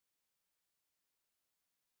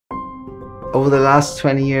Over the last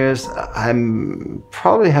 20 years,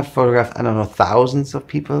 probably have photographed, I don't know, thousands of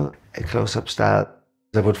people, a close-up style.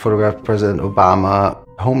 I would photograph President Obama,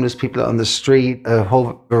 homeless people on the street, a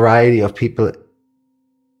whole variety of people.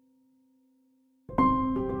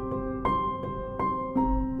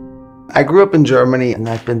 I grew up in Germany and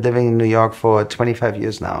I've been living in New York for 25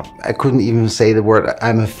 years now. I couldn't even say the word,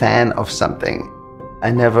 I'm a fan of something.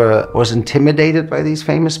 I never was intimidated by these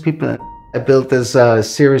famous people. I built this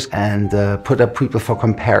series and put up people for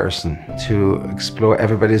comparison to explore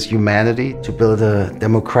everybody's humanity, to build a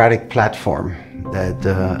democratic platform that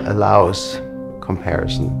allows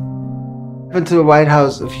comparison. I've been to the White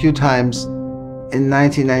House a few times. In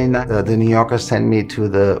 1999, the New Yorker sent me to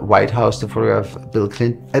the White House to photograph Bill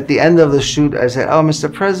Clinton. At the end of the shoot, I said, "Oh,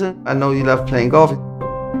 Mr. President, I know you love playing golf."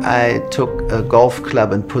 I took a golf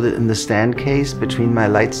club and put it in the stand case between my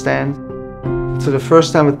light stands. So the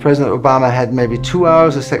first time with President Obama, I had maybe 2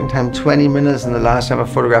 hours, the second time 20 minutes, and the last time I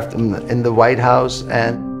photographed him in the White House,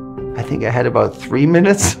 and I think I had about 3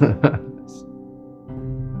 minutes.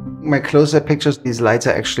 My close-up pictures, these lights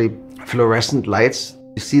are actually fluorescent lights.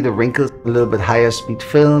 You see the wrinkles, a little bit higher speed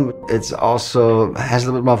film. It's also has a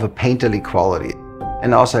little bit more of a painterly quality,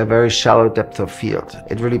 and also a very shallow depth of field.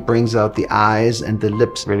 It really brings out the eyes, and the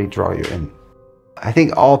lips really draw you in. I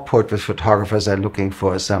think all portrait photographers are looking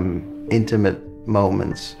for some intimate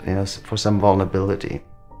moments, for some vulnerability.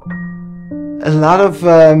 A lot of,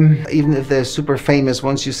 even if they're super famous,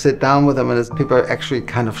 once you sit down with them, and people are actually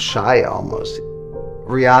kind of shy almost.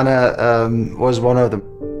 Rihanna was one of them.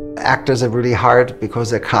 Actors are really hard because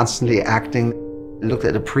they're constantly acting. I looked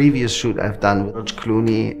at a previous shoot I've done with George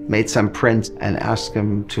Clooney, made some prints and asked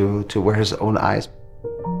him to wear his own eyes.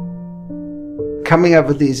 Coming up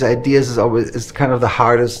with these ideas is kind of the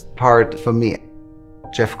hardest part for me.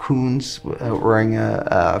 Jeff Koons wearing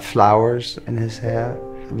flowers in his hair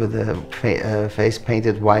with a face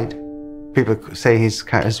painted white. People say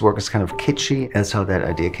his work is kind of kitschy. That's how that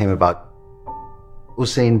idea came about.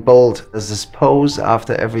 Usain Bolt does this pose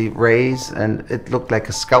after every race, and it looked like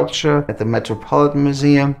a sculpture at the Metropolitan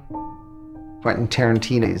Museum. Quentin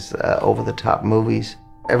Tarantino's over-the-top movies.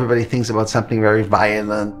 Everybody thinks about something very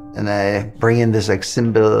violent, and I bring in this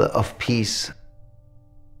symbol of peace.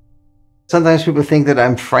 Sometimes people think that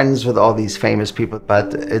I'm friends with all these famous people,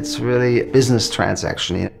 but it's really a business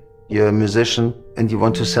transaction. You're a musician and you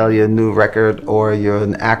want to sell your new record, or you're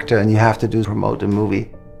an actor and you have to promote a movie.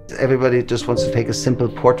 Everybody just wants to take a simple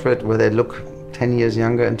portrait where they look 10 years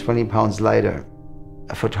younger and 20 pounds lighter.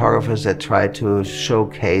 Photographers that try to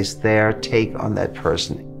showcase their take on that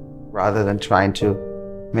person, rather than trying to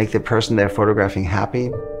make the person they're photographing happy.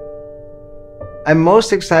 I'm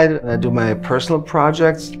most excited when I do my personal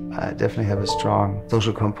projects. I definitely have a strong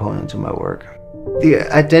social component to my work. The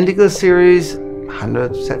Identical series,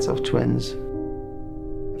 100 sets of twins.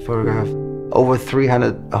 I photographed over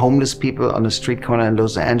 300 homeless people on a street corner in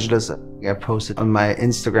Los Angeles. I posted on my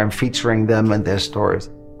Instagram featuring them and their stories.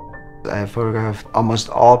 I photographed almost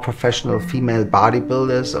all professional female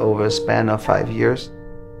bodybuilders over a span of 5 years.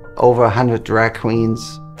 Over 100 drag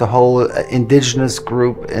queens. The whole indigenous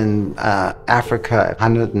group in Africa,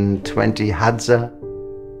 120 Hadza.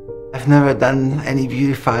 I've never done any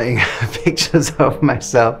beautifying pictures of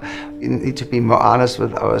myself. We need to be more honest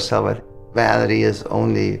with ourselves. Vanity is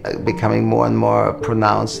only becoming more and more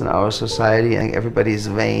pronounced in our society, and everybody's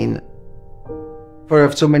vain. For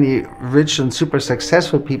so many rich and super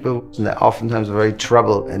successful people, they're oftentimes very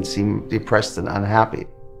troubled and seem depressed and unhappy.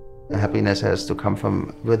 Happiness has to come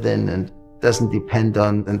from within and doesn't depend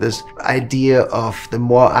on this idea of the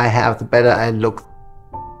more I have, the better I look.